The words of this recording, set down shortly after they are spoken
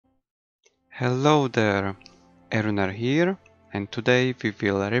Hello there, Erunar here, and today we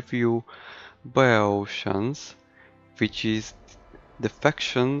will review Boeotians, which is the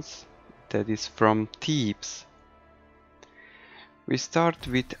factions that is from Thebes. We start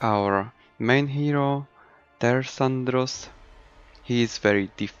with our main hero, Tersandros. He is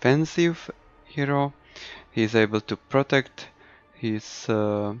very defensive hero. He is able to protect his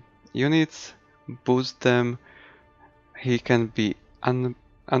units, boost them. He can be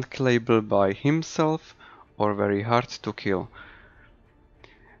unkillable by himself or very hard to kill.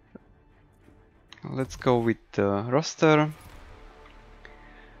 Let's go with the roster.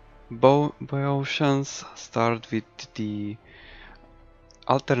 Boeotians start with the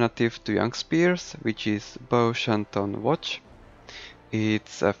alternative to Young Spears, which is Boeotian Watch.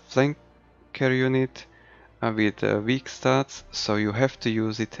 It's a flanker unit with weak stats, so you have to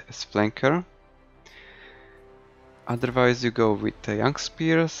use it as flanker. Otherwise you go with the Young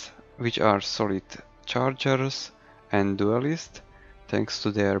Spears, which are solid chargers and duelists, thanks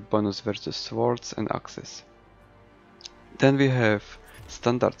to their bonus versus swords and axes. Then we have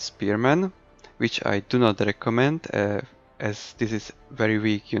Standard Spearmen, which I do not recommend as this is very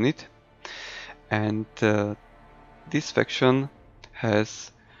weak unit. And this faction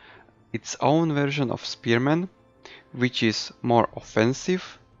has its own version of Spearmen, which is more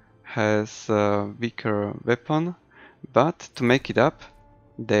offensive, has a weaker weapon, but to make it up,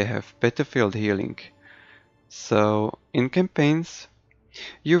 they have battlefield healing. So in campaigns,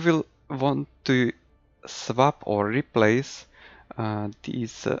 you will want to swap or replace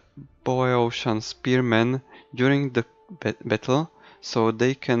these Boeotian spearmen during the battle so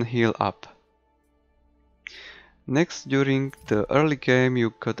they can heal up. Next, during the early game,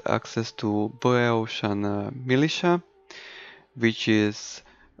 you got access to Boeotian militia, which is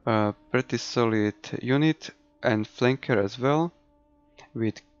a pretty solid unit and flanker as well,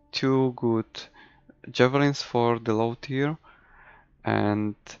 with 2 good javelins for the low tier,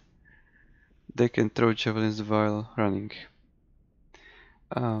 and they can throw javelins while running.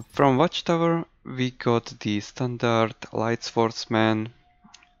 From Watchtower we got the standard light swordsman,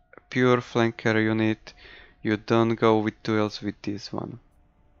 pure flanker unit. You don't go with duels with this one.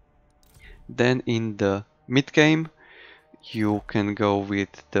 Then in the mid game you can go with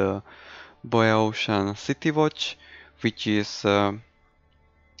the Boeotian City Watch, which is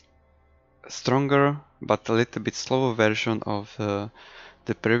stronger but a little bit slower version of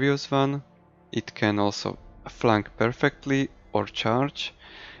the previous one. It can also flank perfectly or charge.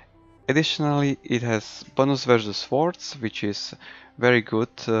 Additionally, it has bonus versus swords, which is very good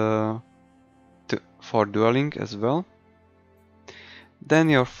for dueling as well. Then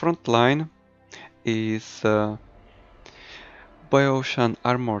your front line is Boeotian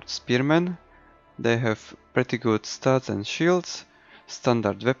Armored Spearmen. They have pretty good stats and shields,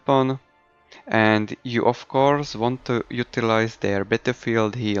 standard weapon, and you of course want to utilize their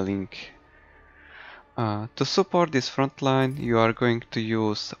battlefield healing. To support this front line, you are going to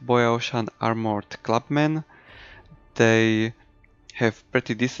use Boeotian Armored Clubmen. They have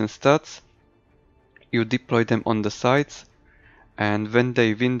pretty decent stats. You deploy them on the sides, and when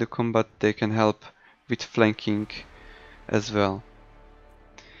they win the combat they can help with flanking as well.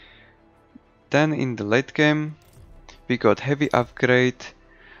 Then in the late game we got heavy upgrade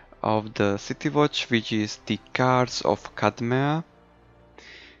of the City Watch, which is the Guards of Cadmea.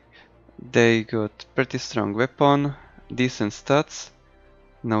 They got pretty strong weapon, decent stats,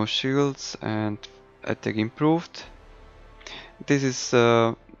 no shields and attack improved. This is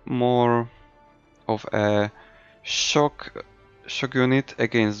more of a shock unit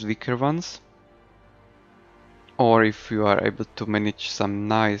against weaker ones, or if you are able to manage some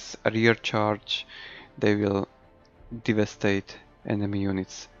nice rear charge, they will devastate enemy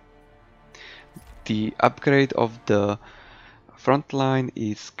units. The upgrade of the front line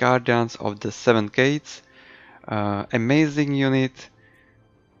is Guardians of the Seven Gates. Amazing unit.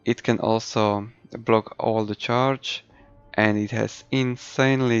 It can also block all the charge and it has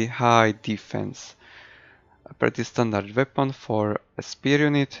insanely high defense. A pretty standard weapon for a spear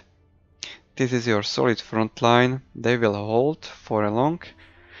unit. This is your solid front line. They will hold for a long,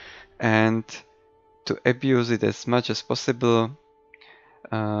 and to abuse it as much as possible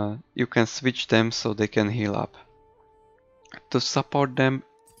you can switch them so they can heal up. To support them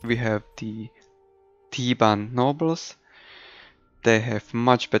we have the Theban Nobles. They have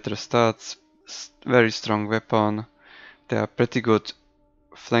much better stats, very strong weapon, they are pretty good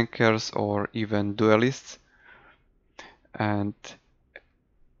flankers or even duelists, and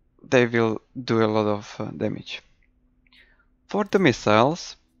they will do a lot of damage. For the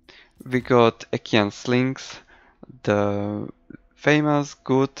missiles we got Achaean slings, the famous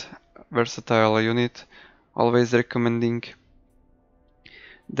good versatile unit, always recommending.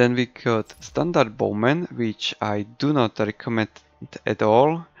 Then we got standard bowman, which I do not recommend at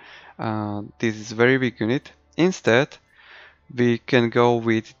all. This is very weak unit. Instead, we can go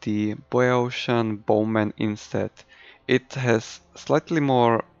with the Boeotian bowman instead. It has slightly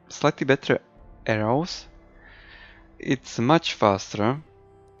better arrows. It's much faster,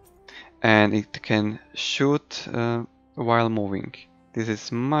 and it can shoot while moving. This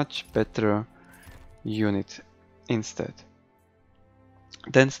is much better unit instead.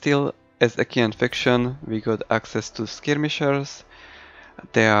 Then still, as Achaean faction, we got access to skirmishers.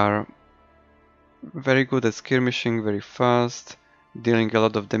 They are very good at skirmishing, very fast, dealing a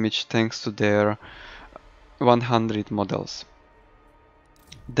lot of damage thanks to their 100 models.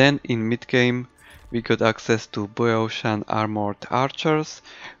 Then in mid-game we got access to Boeotian armored archers,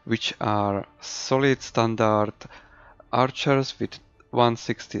 which are solid standard archers with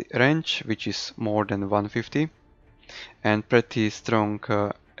 160 range, which is more than 150, and pretty strong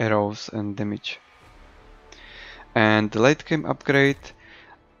arrows and damage. And the late game upgrade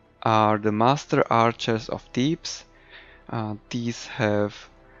are the Master Archers of Thebes. These have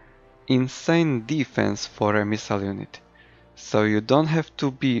insane defense for a missile unit, so you don't have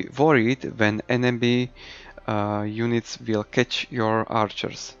to be worried when enemy units will catch your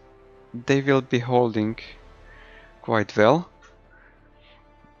archers. They will be holding quite well.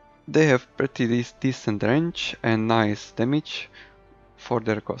 They have pretty decent range and nice damage for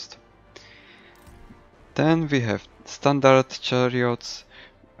their cost. Then we have standard chariots,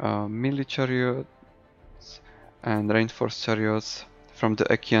 melee chariots and reinforced chariots from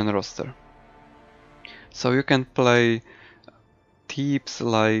the Achaean roster. So you can play Thebes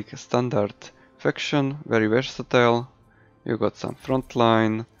like standard faction, very versatile. You got some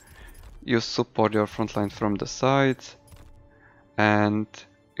frontline, you support your frontline from the sides, and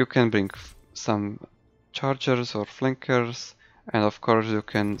you can bring some chargers or flankers, and of course you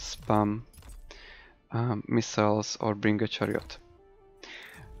can spam missiles or bring a chariot.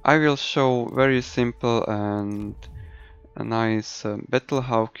 I will show very simple and a nice battle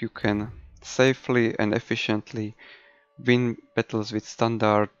how you can safely and efficiently win battles with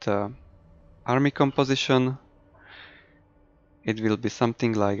standard army composition. It will be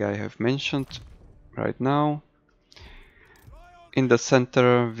something like I have mentioned right now. In the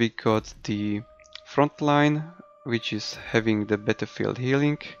center we got the front line, which is having the battlefield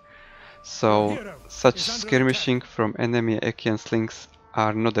healing, so such skirmishing from enemy Achaean slings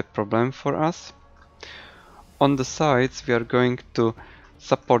are not a problem for us. On the sides we are going to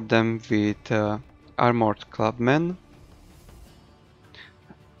support them with armored clubmen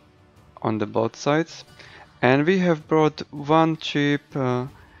on the both sides, and we have brought one cheap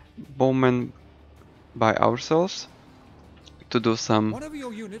bowman by ourselves to do some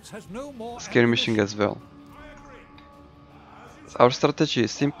skirmishing as well. Our strategy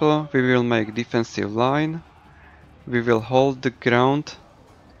is simple. We will make defensive line, we will hold the ground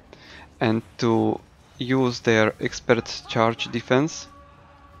and to use their expert charge defense,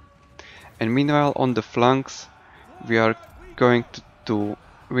 and meanwhile on the flanks we are going to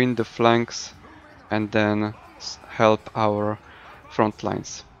win the flanks and then help our front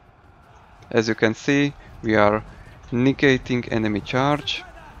lines. As you can see, we are negating enemy charge.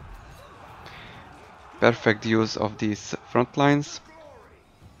 Perfect use of these front lines.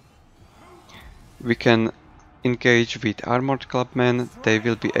 We can engage with armored clubmen. They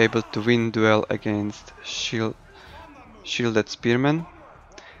will be able to win duel against shielded spearmen.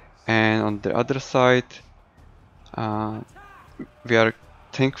 And on the other side, we are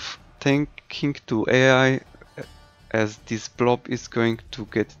thanking to AI as this blob is going to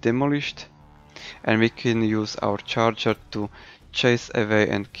get demolished, and we can use our charger to chase away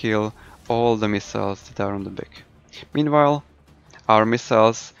and kill all the missiles that are on the back. Meanwhile, our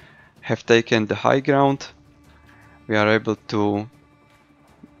missiles have taken the high ground. We are able to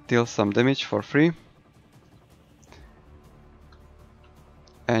deal some damage for free,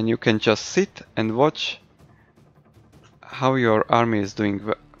 and you can just sit and watch how your army is doing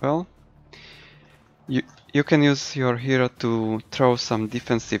well. You can use your hero to throw some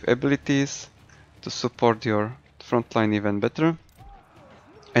defensive abilities to support your front line even better,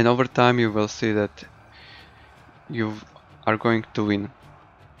 and over time you will see that you are going to win.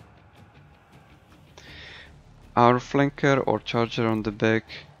 Our flanker or charger on the back,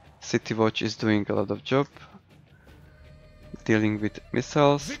 City Watch, is doing a lot of job dealing with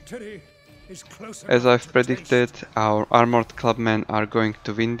missiles. As I've predicted, our armored clubmen are going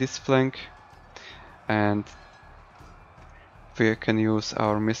to win this flank, and we can use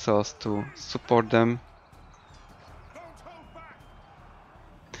our missiles to support them.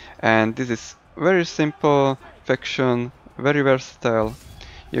 And this is very simple faction, very versatile.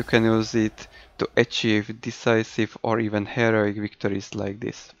 You can use it to achieve decisive or even heroic victories like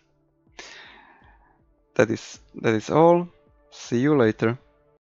this. That is all. See you later.